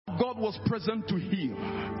was present to heal.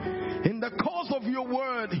 In the course of your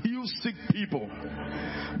word, heal sick people.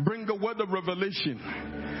 Bring a word of revelation.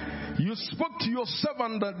 You spoke to your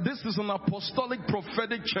servant that this is an apostolic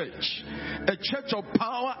prophetic church, a church of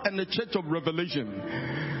power and a church of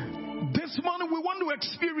revelation. This morning we want to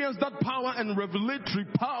experience that power and revelatory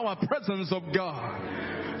power, presence of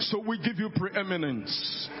God. So we give you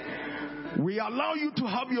preeminence. We allow you to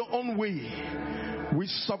have your own way. We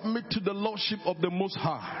submit to the Lordship of the Most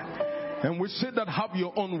High. And we say that have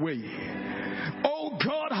your own way. Oh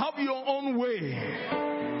God, have your own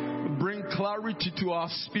way. Bring clarity to our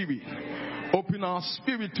spirit. Open our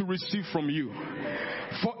spirit to receive from you.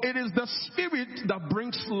 For it is the spirit that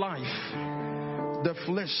brings life. The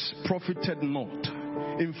flesh profited not.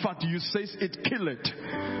 In fact, you say it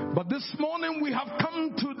killeth. But this morning we have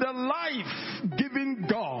come to the life-giving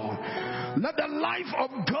God. Let the life of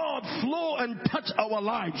God flow and touch our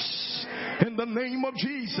lives in the name of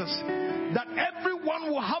Jesus. That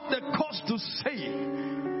everyone will have the cause to say,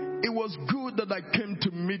 it was good that I came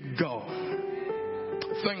to meet God.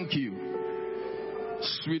 Thank you,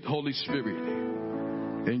 sweet Holy Spirit.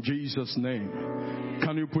 In Jesus' name.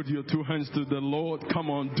 Can you put your two hands to the Lord? Come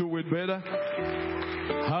on, do it better.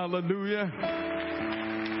 Hallelujah.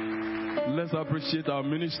 Let's appreciate our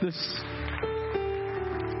ministers.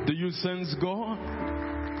 Do you sense God?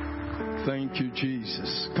 Thank you,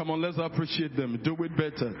 Jesus. Come on, let's appreciate them. Do it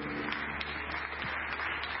better.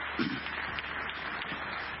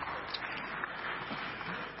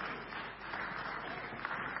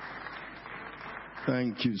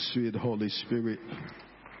 Thank you, sweet Holy Spirit.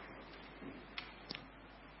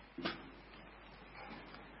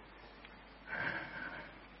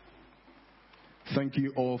 Thank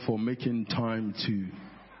you all for making time to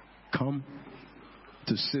come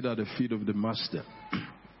to sit at the feet of the Master.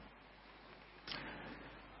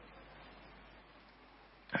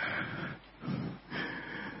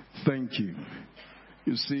 Thank you.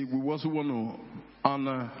 You see, we also want to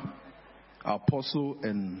honor our apostle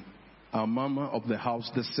and our mama of the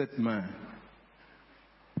house, the set man.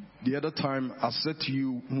 The other time I said to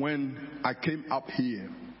you when I came up here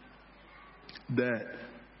that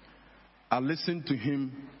I listened to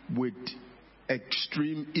him with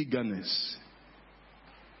extreme eagerness.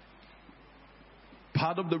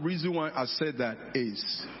 Part of the reason why I said that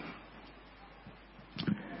is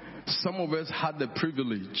some of us had the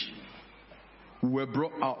privilege. We were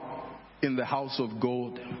brought up in the house of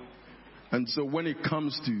God. And so when it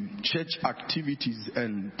comes to church activities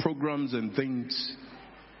and programs and things,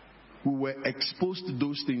 we were exposed to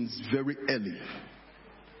those things very early.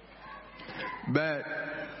 But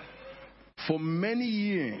for many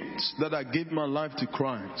years that I gave my life to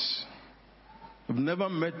Christ, I've never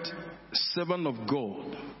met a servant of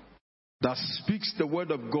God that speaks the word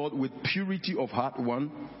of God with purity of heart,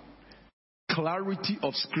 one, clarity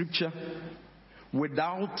of scripture,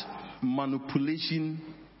 without manipulation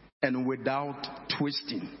and without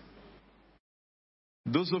twisting.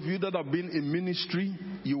 Those of you that have been in ministry,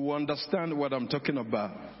 you will understand what I'm talking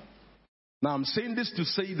about. Now I'm saying this to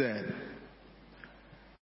say that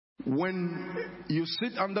when you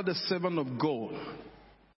sit under the servant of God,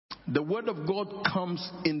 the word of God comes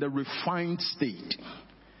in the refined state.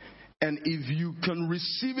 And if you can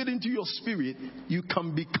receive it into your spirit, you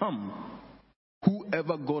can become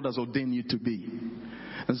whoever God has ordained you to be.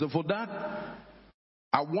 And so for that,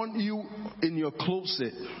 I want you in your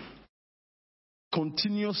closet,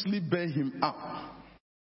 continuously bear him up.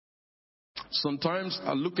 Sometimes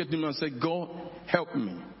I look at him and say, God, help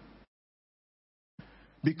me.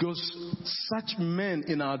 Because such men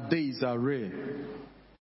in our days are rare.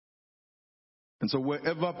 And so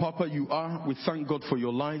wherever, Papa, you are, we thank God for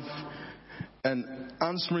your life and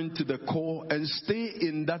answering to the call, and stay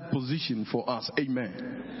in that position for us.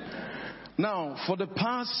 Amen. Now, for the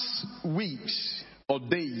past weeks or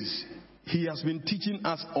days, he has been teaching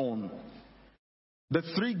us on the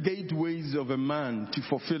 3 gateways of a man to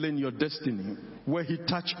fulfilling your destiny, where he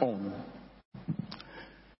touched on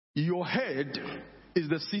your head is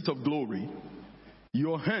the seat of glory,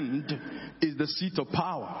 your hand is the seat of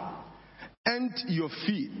power, and your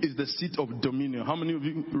feet is the seat of dominion. How many of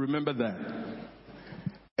you remember that?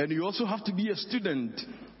 And you also have to be a student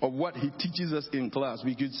of what he teaches us in class,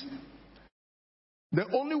 because the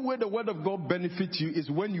only way the word of God benefits you is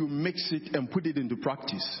when you mix it and put it into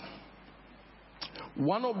practice.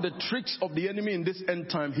 One of the tricks of the enemy in this end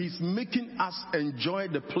time, he's making us enjoy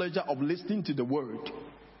the pleasure of listening to the word,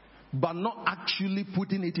 but not actually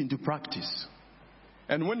putting it into practice.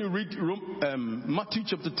 And when you read Matthew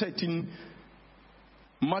chapter 13,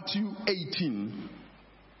 Matthew 18,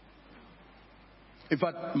 In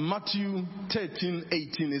fact, Matthew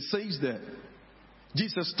 13:18, it says that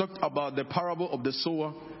Jesus talked about the parable of the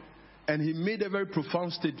sower, and he made a very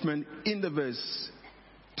profound statement in the verse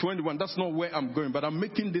 21. That's not where I'm going, but I'm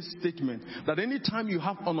making this statement that anytime you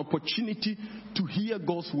have an opportunity to hear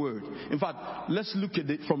God's word, in fact, let's look at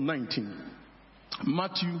it from 19.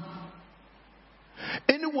 Matthew,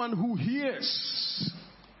 anyone who hears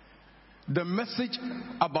the message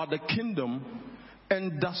about the kingdom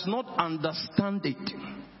and does not understand it,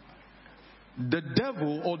 the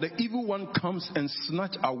devil or the evil one comes and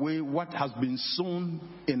snatch away what has been sown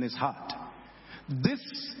in his heart. This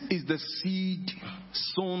is the seed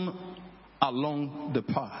sown along the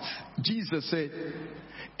path. Jesus said,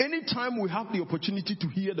 anytime we have the opportunity to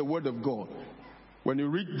hear the word of God, when you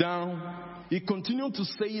read down, he continued to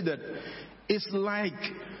say that it's like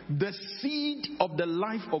the seed of the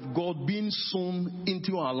life of God being sown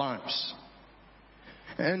into our lives.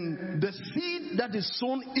 And the seed that is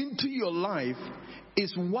sown into your life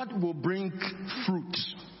is what will bring fruit.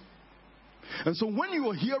 And so when you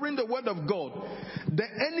are hearing the word of God, the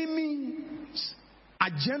enemy's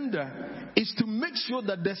agenda is to make sure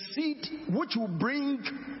that the seed which will bring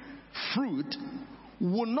fruit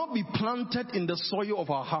will not be planted in the soil of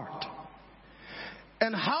our heart.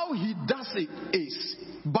 And how he does it is,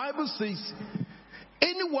 Bible says,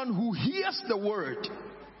 anyone who hears the word,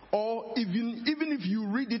 or even if you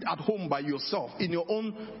read it at home by yourself in your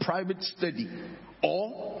own private study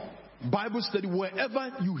or Bible study,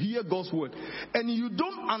 wherever you hear God's word, and you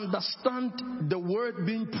don't understand the word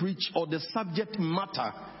being preached or the subject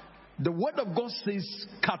matter, the word of God says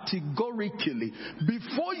categorically,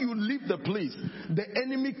 before you leave the place, the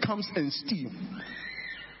enemy comes and steals.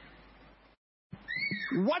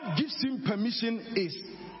 What gives him permission is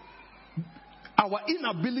our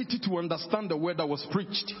inability to understand the word that was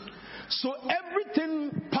preached. So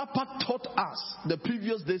everything Papa taught us the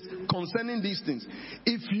previous days concerning these things,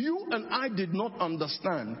 if you and I did not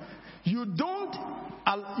understand, you don't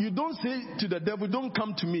say to the devil, don't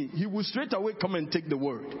come to me. He will straight away come and take the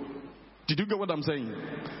word. Did you get what I'm saying?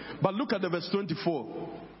 But look at the verse 24.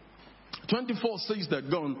 24 says that,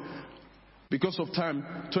 gone because of time.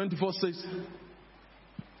 24 says,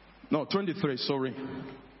 no, 23, sorry.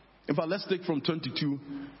 In fact, let's take from 22.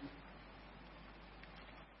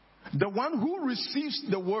 The one who receives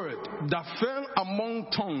the word that fell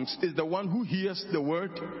among tongues is the one who hears the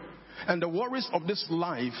word, and the worries of this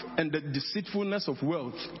life and the deceitfulness of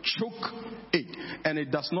wealth choke it, and it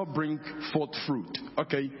does not bring forth fruit.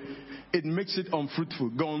 Okay? It makes it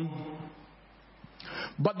unfruitful. Gone.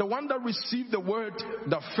 But the one that received the word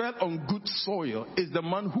that fell on good soil is the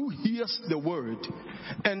man who hears the word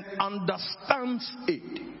and understands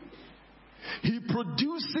it. He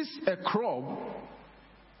produces a crop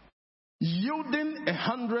yielding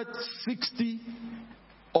 160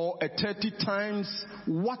 or 30 times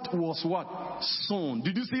what was what? Sown.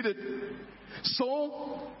 Did you see that?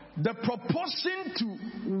 So the proportion to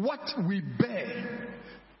what we bear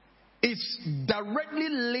is directly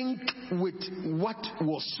linked with what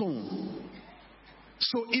was sown.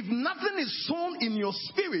 So if nothing is sown in your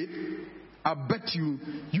spirit, I bet you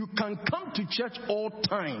can come to church all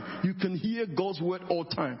time. You can hear God's word all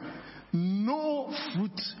time. No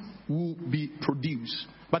fruit will be produced.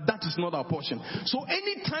 But that is not our portion. So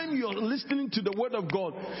anytime you're listening to the word of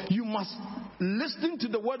God, you must listen to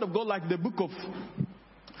the word of God like the book of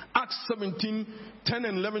Acts 17, 10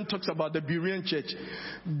 and 11 talks about the Berean church.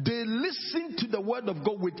 They listened to the word of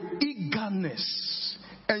God with eagerness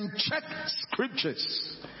and checked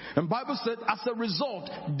scriptures. And Bible said as a result,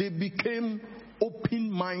 they became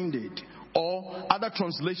open-minded. Or other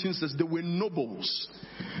translations says they were nobles.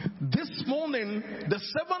 This morning, the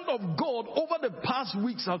servant of God over the past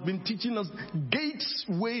weeks has been teaching us Gates'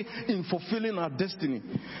 way in fulfilling our destiny.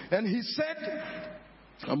 And he said,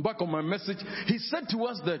 I'm back on my message. He said to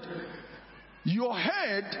us that your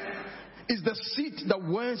head is the seat that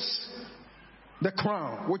wears the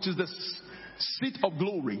crown, which is the seat of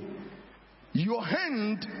glory. Your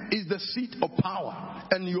hand is the seat of power,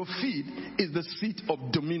 and your feet is the seat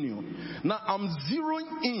of dominion. Now I'm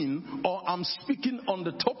zeroing in, or I'm speaking on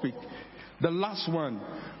the topic, the last one,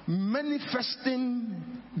 manifesting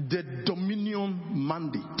the dominion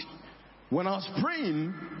mandate. When I was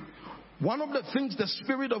praying, one of the things the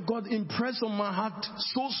Spirit of God impressed on my heart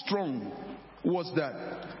so strong was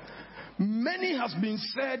that many has been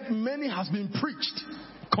said, many has been preached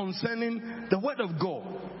concerning the word of God.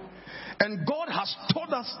 And God has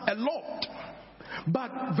taught us a lot.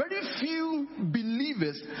 But very few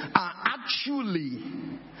believers are actually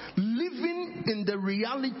living in the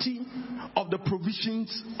reality of the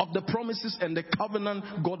provisions, of the promises and the covenant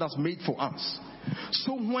God has made for us.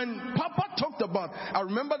 So when Papa talked about, I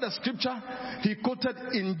remember the scripture he quoted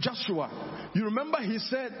in Joshua. You remember he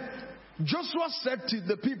said, Joshua said to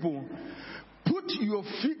the people, put your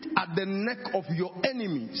feet at the neck of your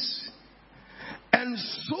enemies, and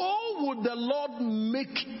so would the Lord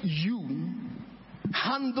make you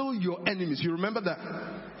handle your enemies. You remember that?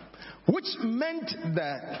 Which meant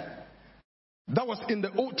that was in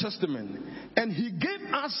the Old Testament. And he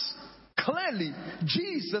gave us clearly,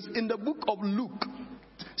 Jesus in the book of Luke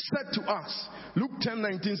said to us, Luke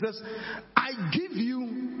 10:19 says, I give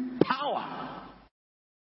you power.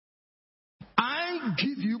 I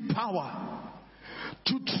give you power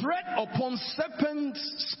to tread upon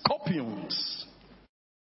serpents, scorpions.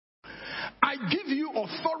 I give you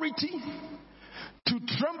authority to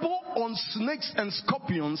trample on snakes and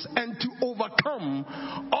scorpions and to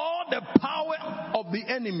overcome all the power of the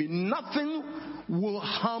enemy. Nothing will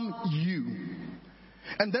harm you.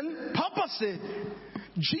 And then Papa said,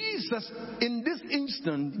 Jesus in this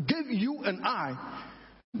instant gave you and I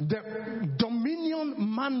the dominion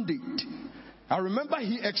mandate. I remember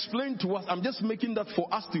he explained to us, I'm just making that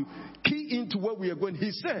for us to key into where we are going.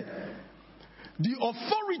 He said, the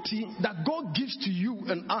authority that God gives to you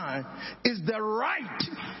and I is the right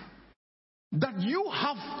that you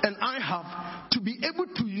have and I have to be able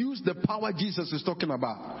to use the power Jesus is talking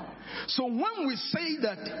about. So when we say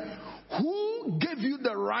that, who gave you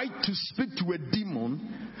the right to speak to a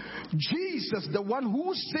demon? Jesus, the one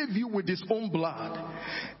who saved you with his own blood,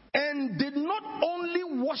 and did not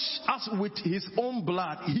only wash us with his own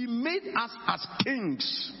blood, he made us as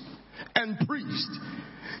kings and priests.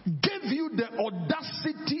 Gave you the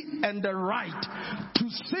audacity and the right to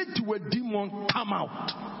say to a demon, come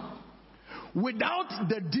out, without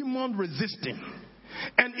the demon resisting.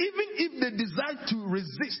 And even if they decide to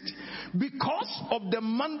resist, because of the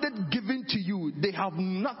mandate given to you, they have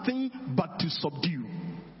nothing but to subdue.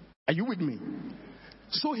 Are you with me?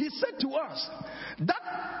 So he said to us,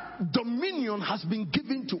 that dominion has been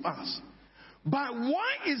given to us. But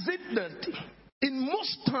why is it that in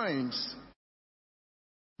most times,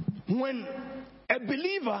 when a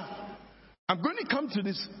believer, I'm going to come to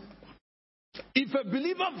this, if a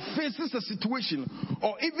believer faces a situation,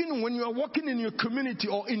 or even when you are working in your community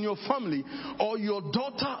or in your family, or your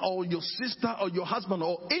daughter or your sister or your husband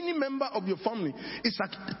or any member of your family is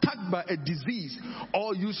attacked by a disease,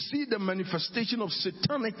 or you see the manifestation of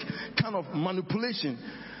satanic kind of manipulation,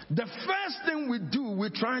 the first thing we do, we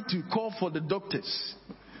try to call for the doctors.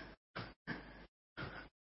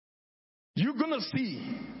 You're going to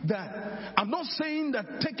see that I'm not saying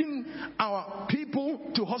that taking our people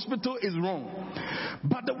to hospital is wrong.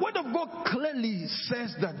 But the word of God clearly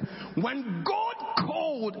says that when God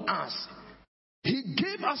called us, he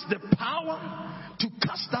gave us the power to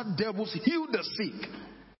cast out devils, heal the sick,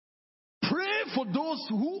 pray for those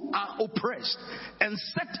who are oppressed, and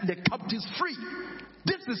set the captives free.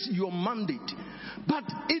 This is your mandate. But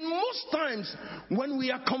in most times, when we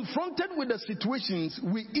are confronted with the situations,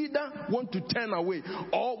 we either want to turn away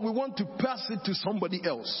or we want to pass it to somebody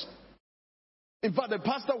else. In fact, the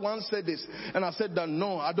pastor once said this, and I said that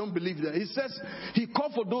no, I don't believe that. He says he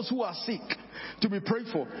called for those who are sick to be prayed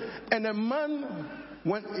for. And a man,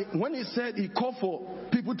 when he said he called for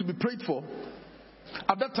people to be prayed for,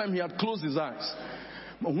 at that time he had closed his eyes.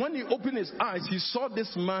 When he opened his eyes, he saw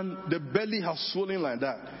this man, the belly has swollen like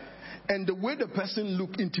that. And the way the person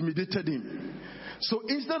looked intimidated him. So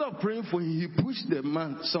instead of praying for him, he pushed the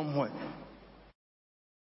man somewhere.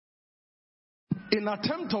 In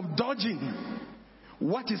attempt of dodging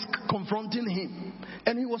what is confronting him.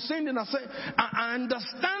 And he was saying, and I said, I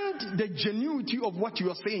understand the genuinity of what you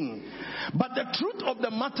are saying. But the truth of the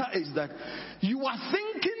matter is that you are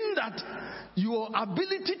thinking that your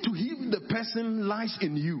ability to heal the person lies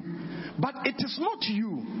in you. But it is not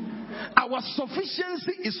you. Our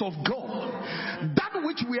sufficiency is of God. That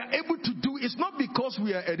which we are able to do is not because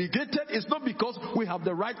we are educated. It's not because we have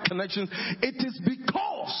the right connections. It is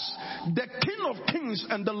because the King of Kings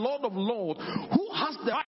and the Lord of Lords, who has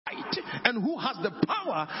the right and who has the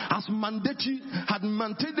power, had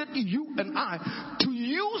mandated you and I to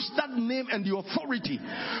use that name and the authority.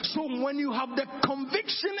 So when you have the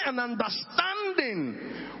conviction and understanding,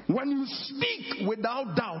 when you speak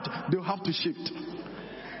without doubt, they'll have to shift.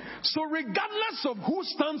 So regardless of who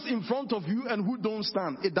stands in front of you and who don't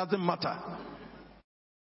stand, it doesn't matter.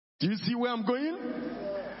 Do you see where I'm going?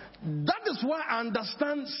 That is why I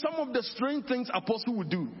understand some of the strange things Apostle would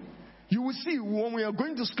do. You will see when we are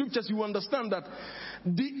going to scriptures, you understand that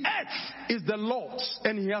the earth is the Lord's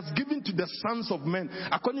and he has given to the sons of men.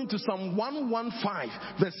 According to Psalm 115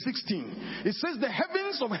 verse 16, it says the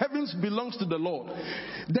heavens of heavens belongs to the Lord.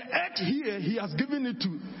 The earth here, he has given it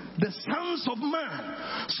to the sons of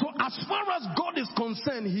man. So as far as God is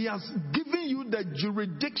concerned, he has given you the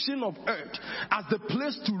jurisdiction of earth as the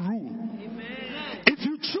place to rule. Amen. If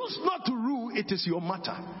you choose not to rule, it is your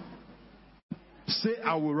matter. Say,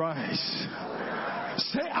 I will rise.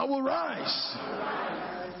 Say, I will rise.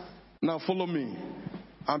 Now follow me.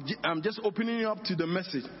 I'm just opening you up to the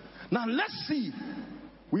message. Now let's see.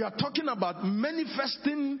 We are talking about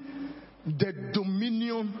manifesting the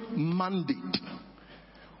dominion mandate.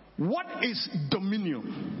 What is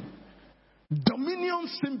dominion? Dominion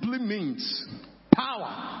simply means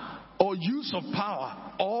power or use of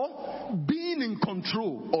power or being in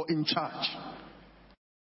control or in charge.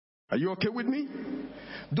 Are you okay with me?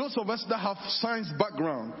 Those of us that have science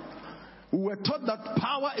background, we were taught that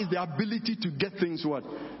power is the ability to get things what?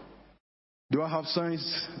 Do I have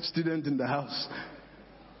science student in the house?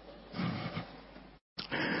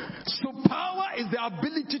 So power is the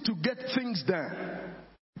ability to get things done.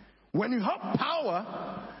 When you have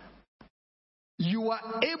power, you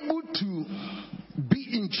are able to be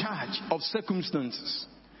in charge of circumstances.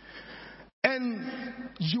 And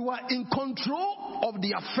you are in control of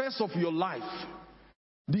the affairs of your life,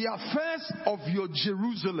 the affairs of your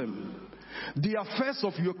Jerusalem, the affairs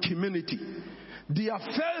of your community, the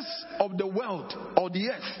affairs of the world or the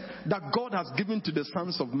earth that God has given to the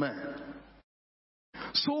sons of man.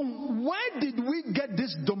 So where did we get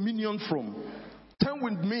this dominion from? Turn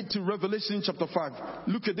with me to Revelation chapter 5.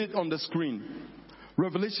 Look at it on the screen.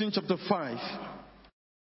 Revelation chapter 5.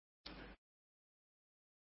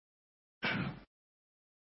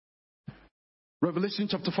 Revelation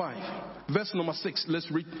chapter 5, verse number 6. Let's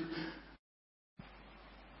read.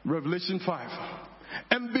 Revelation 5.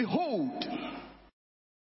 And behold,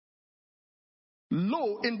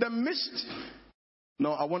 lo, in the midst.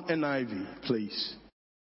 No, I want NIV, please.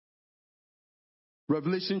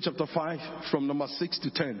 Revelation chapter 5 from number 6 to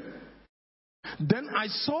 10. Then I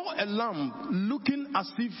saw a lamb looking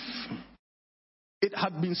as if it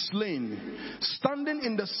had been slain, standing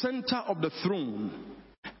in the center of the throne,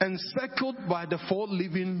 encircled by the 4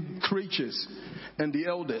 living creatures and the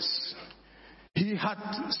elders. He had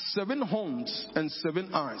 7 horns and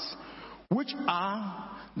 7 eyes, which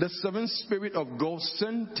are the 7 Spirit of God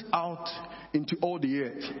sent out into all the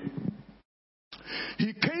earth.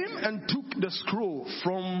 He came and took the scroll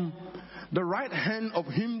from the right hand of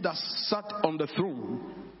him that sat on the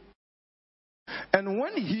throne. And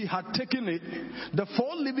when he had taken it, the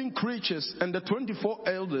 4 living creatures and the 24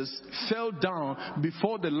 elders fell down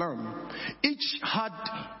before the Lamb. Each had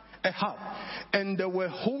a harp, and they were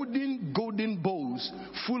holding golden bowls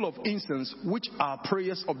full of incense, which are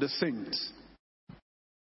prayers of the saints.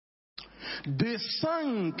 They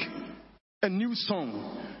sang a new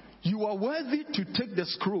song. You are worthy to take the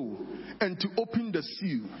scroll and to open the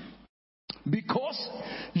seal, because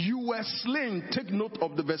you were slain. Take note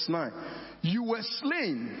of the verse 9. You were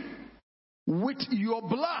slain. With your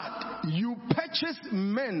blood you purchased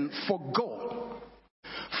men for God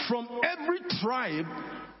from every tribe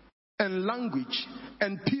and language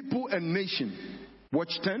and people and nation.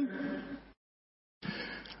 Watch 10.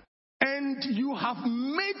 And you have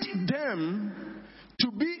made them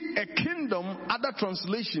to be a kingdom. Other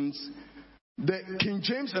translations, the King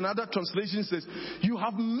James and other translations says, you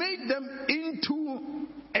have made them into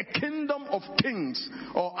a kingdom of kings.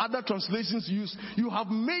 Or other translations use, you have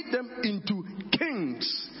made them into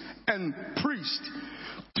kings and priests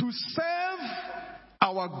to serve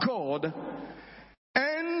our God,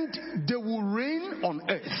 and they will reign on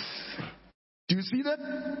earth. Do you see that?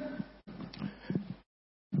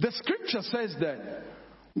 The scripture says that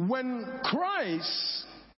when Christ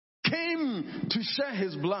came to share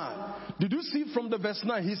his blood, did you see from the verse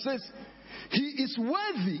 9? He says he is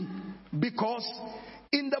worthy, because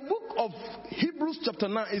in the book of Hebrews chapter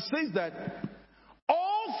 9 it says that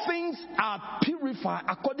all things are purified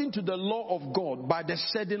according to the law of God by the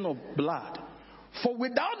shedding of blood. For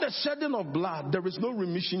without the shedding of blood there is no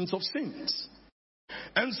remission of sins.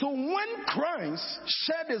 And so when Christ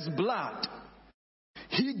shed his blood,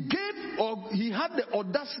 he had the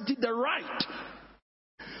audacity, the right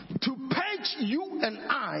to purge you and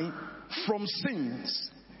I from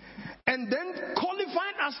sins, and then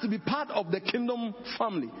qualifying us to be part of the kingdom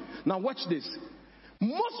family. Now watch this.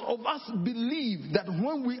 Most of us believe that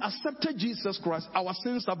when we accepted Jesus Christ, our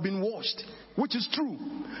sins have been washed, which is true.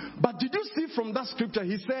 But did you see from that scripture,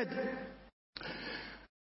 he said,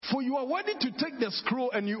 For you are worthy to take the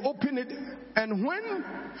scroll and you open it, and when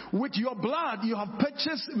with your blood you have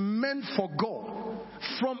purchased men for God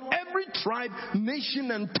from every tribe,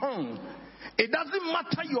 nation, and tongue. It doesn't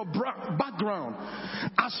matter your background.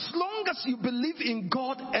 As long as you believe in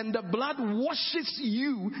God and the blood washes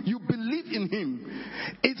you, you believe in Him.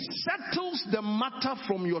 It settles the matter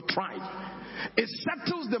from your tribe. It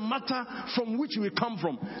settles the matter from which we come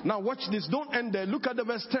from. Now watch this. Don't end there. Look at the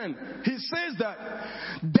verse 10. He says that,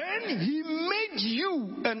 then He made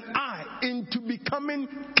you and I into becoming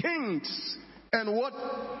kings and what?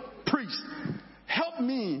 Priests. Help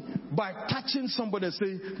me by touching somebody and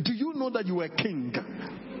say, do you know that you are a king?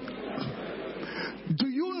 Do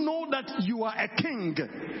you know that you are a king?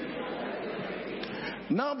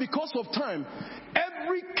 Now, because of time,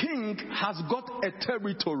 every king has got a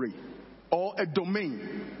territory or a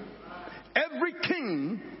domain. Every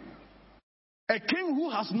king, a king who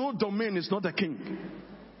has no domain is not a king.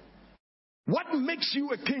 What makes you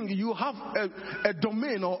a king? You have a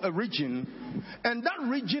domain or a region, and that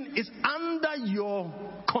region is under your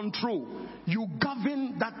control. You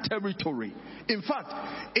govern that territory. In fact,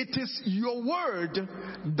 it is your word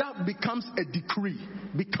that becomes a decree,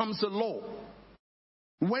 becomes a law.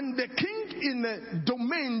 When the king in a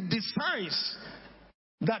domain decides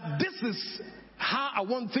that this is how I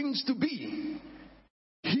want things to be,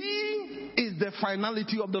 he is the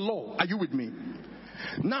finality of the law. Are you with me?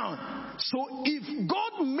 Now, so if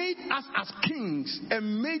God made us as kings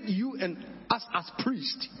and made you and us as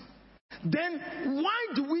priests, then why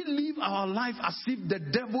do we live our life as if the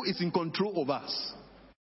devil is in control of us?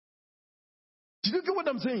 Do you get what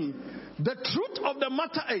I'm saying? The truth of the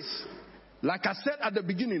matter is, like I said at the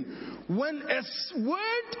beginning, when a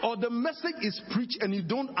word or the message is preached and you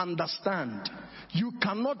don't understand, you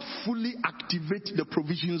cannot fully activate the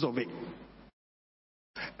provisions of it.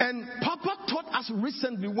 And Papa taught us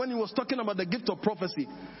recently when he was talking about the gift of prophecy.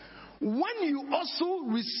 When you also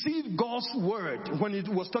receive God's word, when it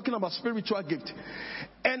was talking about spiritual gift,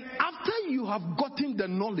 and after you have gotten the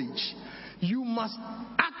knowledge, you must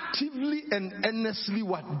actively and earnestly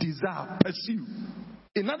pursue.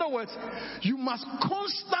 In other words, you must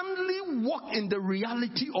constantly walk in the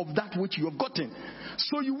reality of that which you have gotten.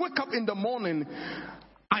 So you wake up in the morning,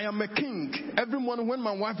 I am a king. Every morning when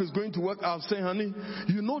my wife is going to work, I'll say, honey,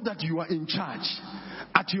 you know that you are in charge.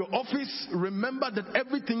 At your office, remember that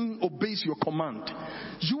everything obeys your command.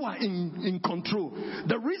 You are in control.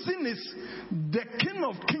 The reason is the King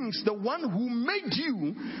of Kings, the one who made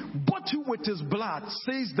you, bought you with his blood,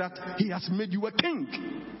 says that he has made you a king.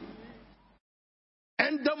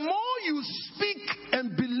 And the more you speak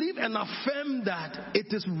and believe and affirm that, it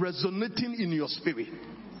is resonating in your spirit.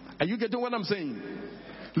 Are you getting what I'm saying?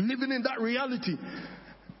 Living in that reality.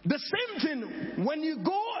 The same thing when you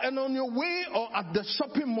go and on your way or at the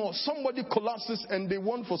shopping mall, somebody collapses and they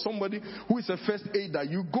want for somebody who is a first aider.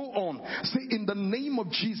 You go on, say, in the name of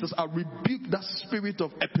Jesus, I rebuke that spirit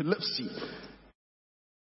of epilepsy.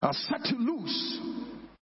 I'll set you loose.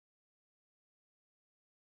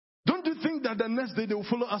 Don't you think that the next day they will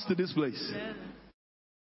follow us to this place? Yeah.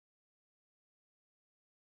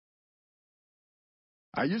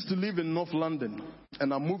 I used to live in North London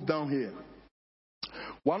and I moved down here.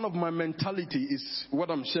 One of my mentality is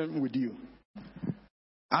what I'm sharing with you.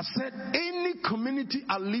 I said, any community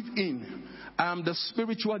I live in, I am the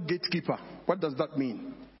spiritual gatekeeper. What does that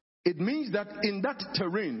mean? It means that in that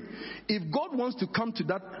terrain, if God wants to come to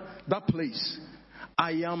that place,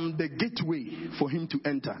 I am the gateway for him to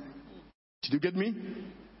enter. Did you get me?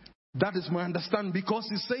 That is my understanding, because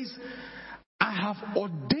it says, I have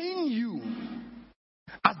ordained you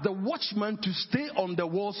as the watchman to stay on the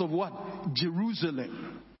walls of what?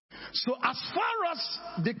 Jerusalem. So as far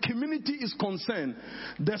as the community is concerned,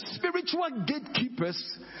 the spiritual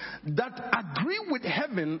gatekeepers that agree with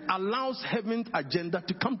heaven allows heaven's agenda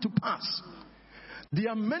to come to pass. There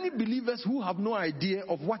are many believers who have no idea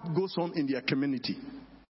of what goes on in their community.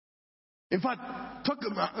 In fact, talk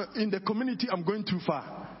about in the community I'm going too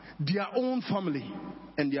far. Their own family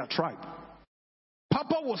and their tribe.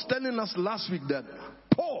 Papa was telling us last week that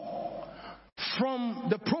Paul, from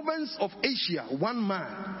the province of Asia, one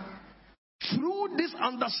man, through this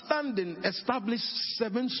understanding, established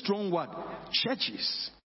 7 strong churches.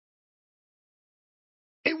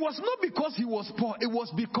 It was not because he was poor. It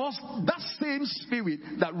was because that same spirit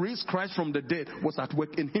that raised Christ from the dead was at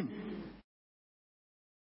work in him.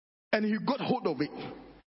 And he got hold of it.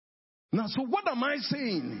 Now, so what am I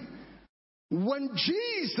saying? When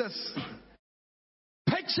Jesus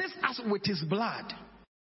purchased us with his blood,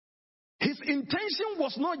 his intention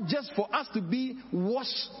was not just for us to be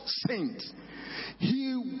washed saints.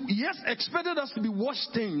 He expected us to be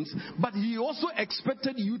war-stains, but he also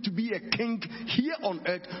expected you to be a king here on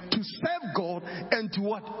earth, to serve God and to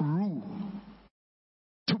what? Rule.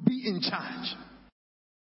 To be in charge.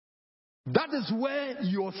 That is where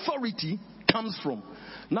your authority comes from.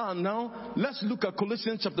 Now, let's look at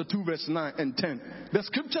Colossians chapter 2 verse 9 and 10. The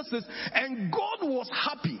scripture says, and God was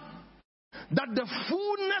happy that the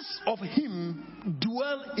fullness of him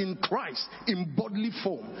dwell in Christ in bodily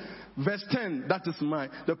form. Verse 10, that is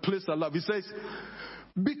the place I love. He says,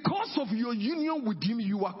 because of your union with him,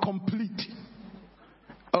 you are complete.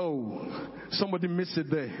 Oh, somebody missed it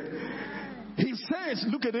there. He says,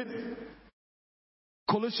 look at it.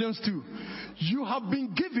 Colossians 2. You have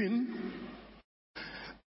been given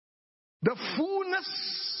the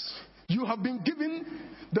fullness. You have been given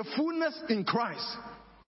the fullness in Christ,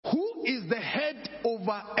 who is the head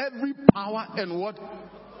over every power and what?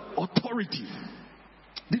 Authority.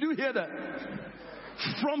 Did you hear that?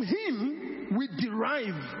 From him we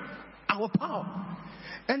derive our power.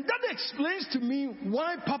 And that explains to me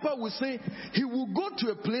why Papa will say he will go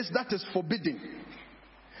to a place that is forbidden,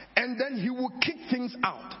 and then he will kick things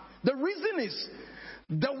out. The reason is,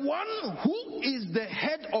 the one who is the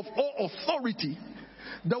head of all authority,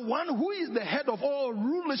 the one who is the head of all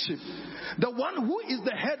rulership, the one who is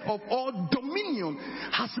the head of all dominion,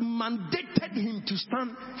 has mandated him to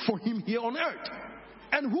stand for him here on earth.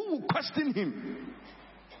 And who will question him?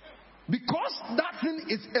 Because that thing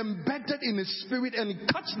is embedded in his spirit and he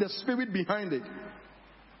catches the spirit behind it.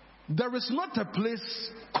 There is not a place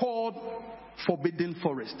called Forbidden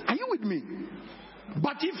Forest. Are you with me?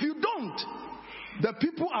 But if you don't, the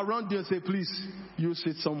people around you say, please, you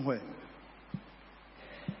sit somewhere.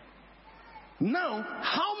 Now,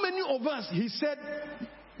 how many of us, he said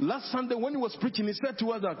last Sunday when he was preaching, he said to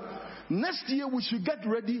us that next year we should get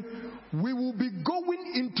ready. We will be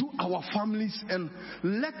going into our families and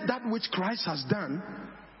let that which Christ has done,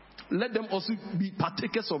 let them also be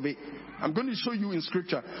partakers of it. I'm going to show you in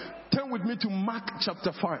scripture. Turn with me to Mark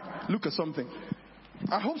chapter 5. Look at something.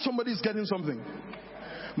 I hope somebody is getting something.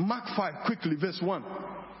 Mark 5, quickly, verse 1.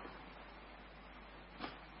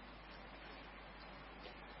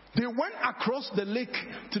 They went across the lake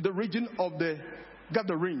to the region of the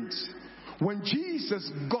Gadarenes. When Jesus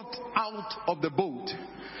got out of the boat,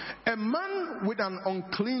 a man with an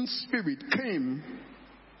unclean spirit came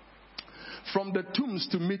from the tombs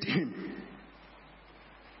to meet him.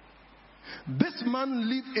 This man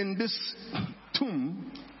lived in this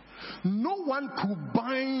tomb. No one could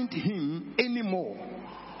bind him anymore,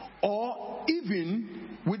 or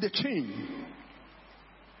even with a chain,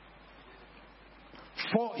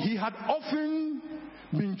 for he had often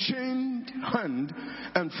been chained hand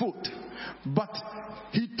and foot. But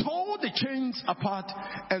he tore the chains apart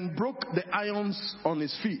and broke the irons on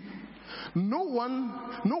his feet. No one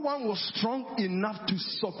was strong enough to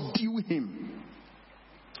subdue him.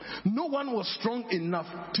 No one was strong enough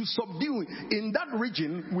to subdue him. In that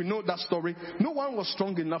region, we know that story. No one was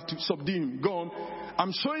strong enough to subdue him. Go on.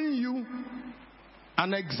 I'm showing you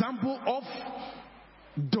an example of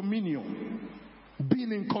dominion.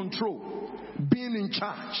 Being in control. Being in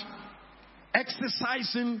charge.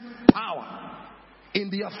 Exercising power in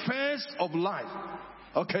the affairs of life.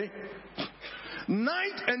 Okay?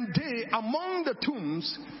 Night and day among the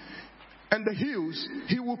tombs and the hills,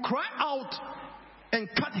 he will cry out and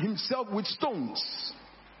cut himself with stones.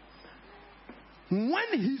 When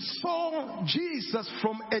he saw Jesus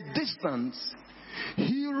from a distance,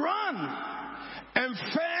 he ran and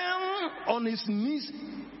fell on his knees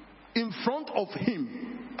in front of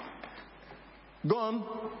him. Go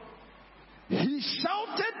on. He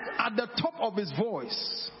shouted at the top of his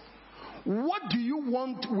voice, "What do you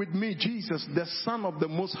want with me, Jesus, the Son of the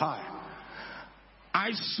Most High?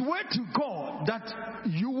 I swear to God that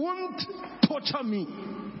you won't torture me."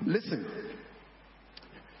 Listen.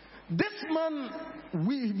 This man,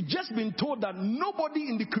 we've just been told that nobody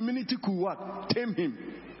in the community could what? Tame him.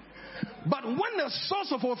 But when the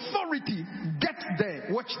source of authority gets there,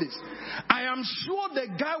 watch this. I am sure the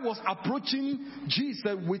guy was approaching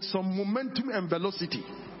Jesus with some momentum and velocity.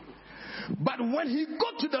 But when he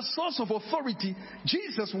got to the source of authority,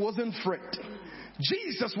 Jesus wasn't afraid.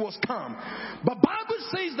 Jesus was calm. But Bible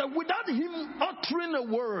says that without him uttering a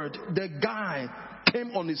word, the guy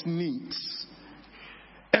came on his knees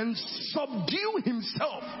and subdued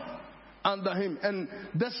himself under him. And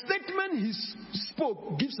the statement he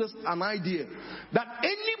spoke gives us an idea that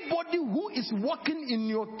anybody who is walking in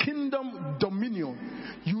your kingdom dominion,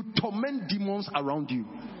 you torment demons around you.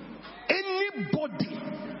 Anybody,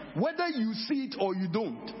 whether you see it or you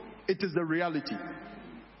don't, it is the reality.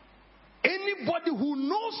 Anybody who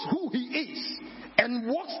knows who he is and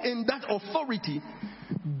walks in that authority,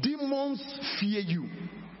 demons fear you.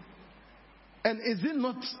 And is it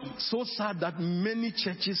not so sad that many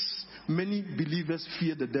churches, many believers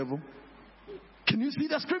fear the devil? Can you see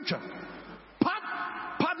the scripture?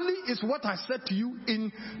 Partly is what I said to you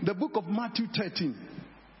in the book of Matthew 13.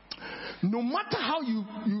 No matter how you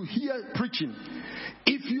hear preaching,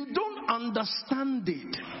 if you don't understand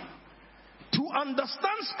it, to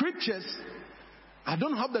understand scriptures, I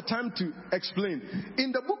don't have the time to explain.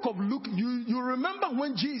 In the book of Luke, you remember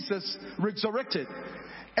when Jesus resurrected,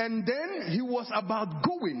 and then he was about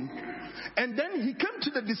going, and then he came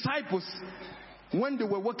to the disciples when they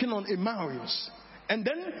were working on Emmaus. And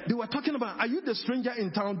then they were talking about, are you the stranger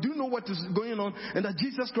in town? Do you know what is going on? And that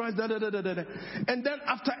Jesus Christ, da da da da da. And then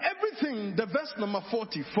after everything, the verse number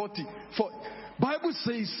 40, Bible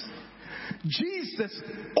says, Jesus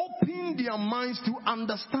opened their minds to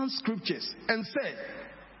understand scriptures and said,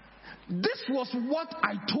 this was what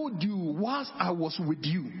I told you whilst I was with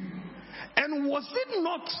you. And was it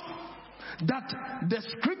not that the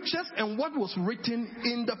scriptures and what was written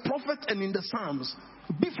in the prophets and in the Psalms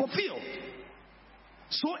be fulfilled?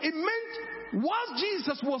 So it meant whilst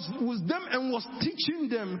Jesus was with them and was teaching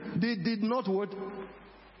them, they did not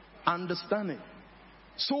understand it.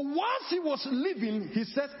 So whilst he was living, he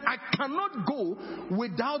said, I cannot go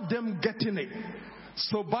without them getting it.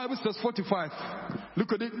 So Bible says 45.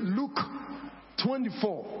 Look at it. Luke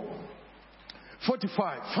 24.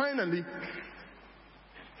 45. Finally,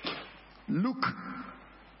 Luke.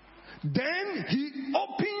 Then he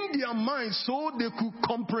opened their minds so they could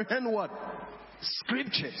comprehend what?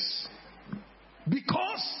 Scriptures.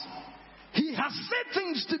 Because he has said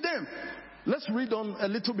things to them. Let's read on a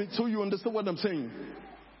little bit so you understand what I'm saying.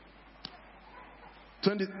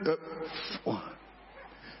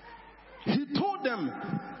 He told them,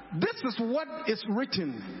 this is what is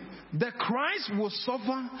written. The Christ will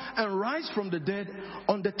suffer and rise from the dead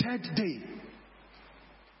on the third day.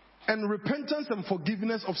 And repentance and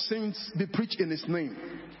forgiveness of sins be preached in his name.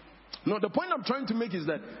 Now the point I'm trying to make is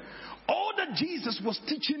that all that Jesus was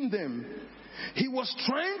teaching them, he was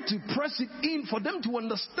trying to press it in for them to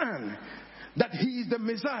understand that he is the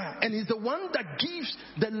Messiah and he's the one that gives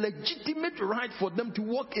the legitimate right for them to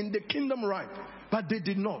walk in the kingdom right. But they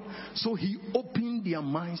did not. So he opened their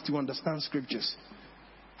minds to understand scriptures.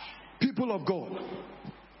 People of God,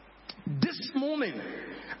 this morning,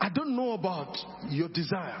 I don't know about your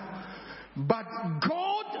desire, but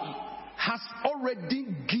God has already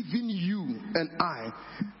given you and I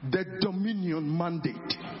the dominion mandate.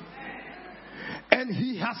 And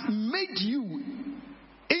he has made you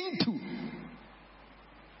into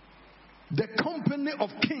the company of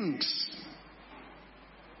kings.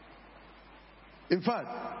 In fact,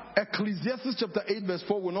 Ecclesiastes chapter 8 verse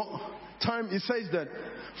 4 will not time. It says that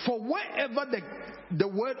for wherever the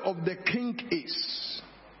word of the king is,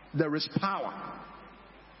 there is power.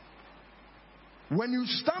 When you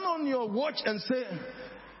stand on your watch and say,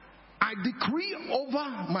 I decree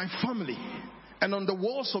over my family and on the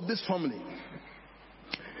walls of this family,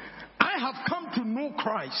 I have come to know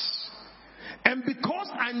Christ. And because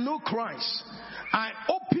I know Christ, I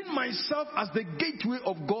open myself as the gateway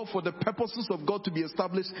of God for the purposes of God to be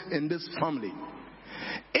established in this family.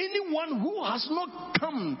 Anyone who has not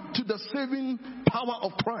come to the saving power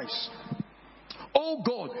of Christ, oh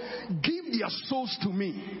God, give their souls to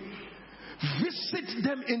me. Visit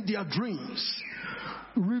them in their dreams.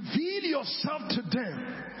 Reveal yourself to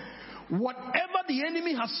them. Whatever the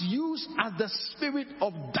enemy has used as the spirit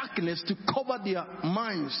of darkness to cover their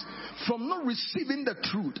minds from not receiving the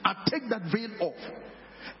truth, I take that veil off.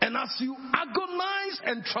 And as you agonize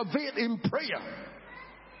and travail in prayer,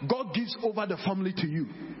 God gives over the family to you.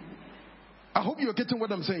 I hope you're getting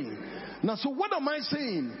what I'm saying. Now, so what am I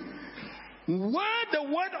saying? Where the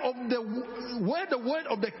word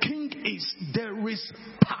of the king is, there is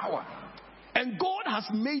power. And God has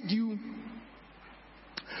made you.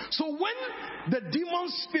 So when the demon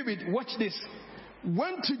spirit, watch this,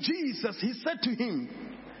 went to Jesus, he said to him,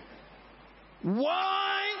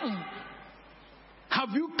 why have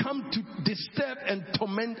you come to disturb and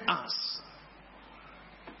torment us?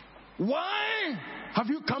 Why have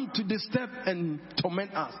you come to disturb and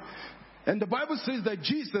torment us? And the Bible says that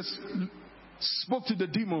Jesus spoke to the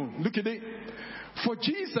demon. Look at it. For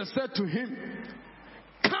Jesus said to him,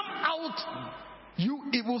 come out, you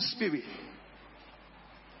evil spirit.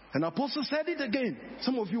 And Apostle said it again.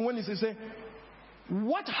 Some of you, when he say,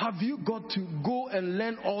 what have you got to go and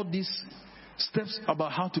learn all these steps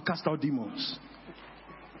about how to cast out demons?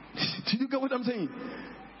 Did you get what I'm saying?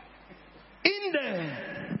 In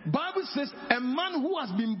the Bible says, a man who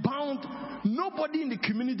has been bound nobody in the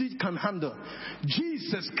community can handle.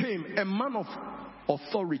 Jesus came, a man of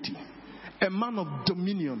authority, a man of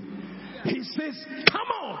dominion. He says, come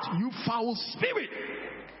out, you foul spirit.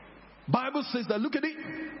 Bible says that, look at it.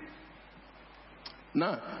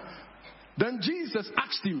 Now, then Jesus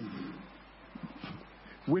asked him.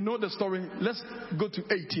 We know the story. Let's go to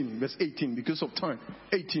 18, verse 18, because of time.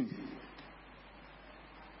 18.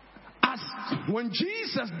 As when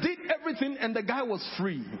Jesus did everything and the guy was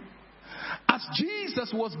free, as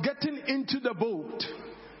Jesus was getting into the boat,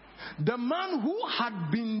 the man who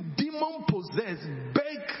had been demon possessed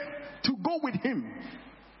begged to go with him.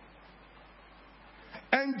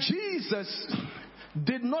 And Jesus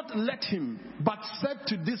did not let him, but said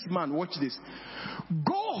to this man, watch this,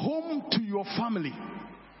 go home to your family.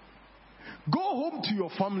 Go home to your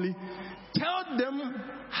family. Tell them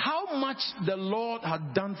how much the Lord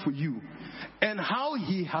had done for you and how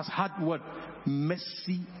he has had what?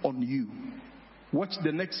 Mercy on you. Watch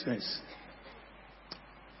the next verse.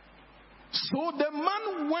 So the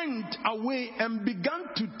man went away and began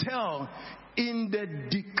to tell in the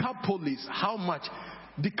Decapolis. How much?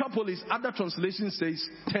 Decapolis, other translation says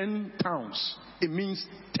 10 towns. It means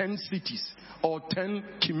 10 cities or 10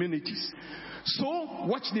 communities. So,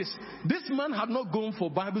 watch this. This man had not gone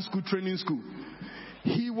for Bible school, training school.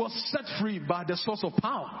 He was set free by the source of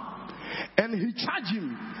power. And he charged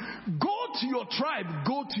him, go to your tribe,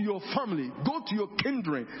 go to your family, go to your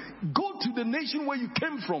kindred, go to the nation where you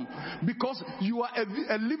came from, because you are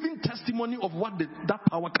a living testimony of what that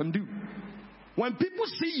power can do. When people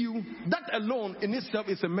see you, that alone in itself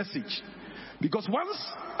is a message. Because once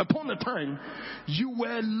upon a time, you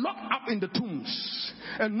were locked up in the tombs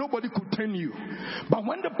and nobody could turn you. But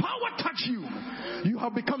when the power touched you, you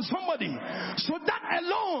have become somebody. So that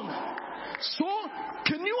alone. So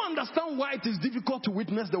can you understand why it is difficult to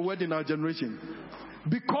witness the word in our generation?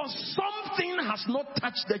 Because something has not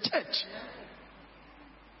touched the church.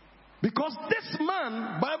 Because this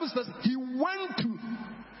man, Bible says, he went to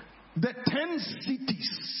the 10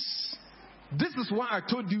 cities. This is why I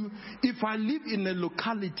told you, if I live in a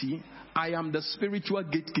locality, I am the spiritual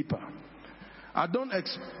gatekeeper. I don't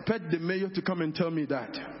expect the mayor to come and tell me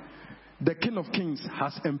that. The King of Kings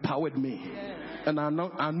has empowered me. And I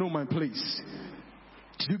know my place.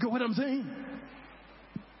 Do you get what I'm saying?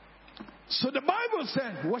 So the Bible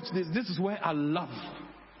said, watch this, this is where I love.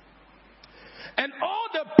 And all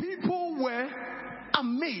the people were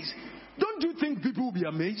amazed. Don't you think people will be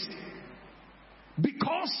amazed?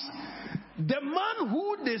 Because the man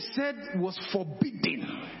who they said was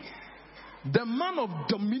forbidden, the man of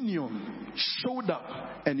dominion, showed up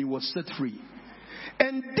and he was set free.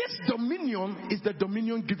 And this dominion is the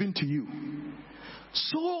dominion given to you.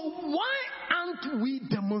 So why aren't we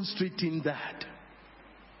demonstrating that?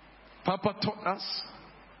 Papa taught us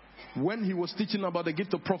when he was teaching about the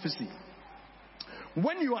gift of prophecy.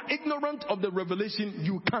 When you are ignorant of the revelation,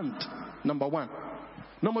 you can't. Number one.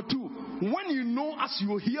 Number two, when you know as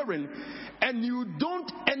you're hearing and you don't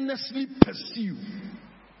earnestly pursue,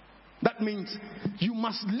 that means you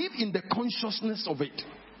must live in the consciousness of it.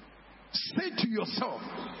 Say to yourself,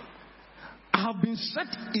 I have been set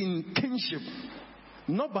in kingship,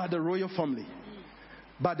 not by the royal family,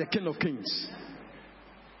 by the King of Kings.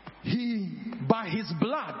 He, by his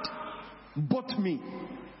blood, bought me.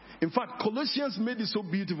 In fact, Colossians made it so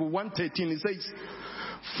beautiful. 1:13, it says,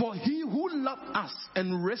 for he who loved us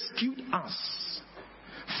and rescued us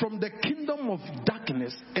from the kingdom of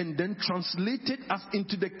darkness and then translated us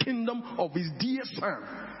into the kingdom of his dear Son,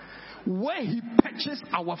 where he purchased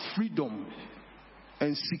our freedom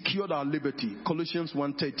and secured our liberty. Colossians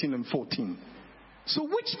 1:13 and 14. So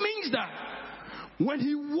which means that when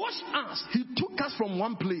he washed us, he took us from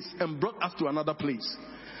one place and brought us to another place.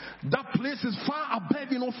 That place is far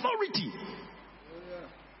above in authority.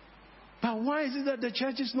 But why is it that the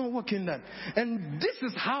church is not working that? And this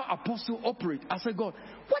is how apostles operate. I said, God,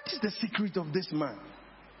 what is the secret of this man?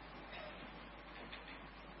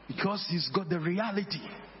 Because he's got the reality.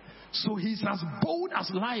 So he's as bold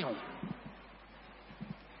as lion.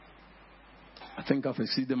 I think I've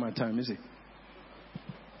exceeded my time, is it?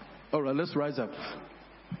 All right, let's rise up.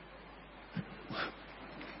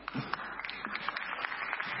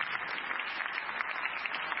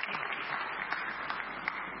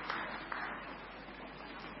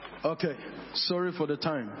 Okay, sorry for the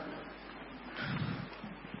time.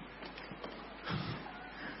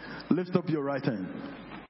 Lift up your right hand.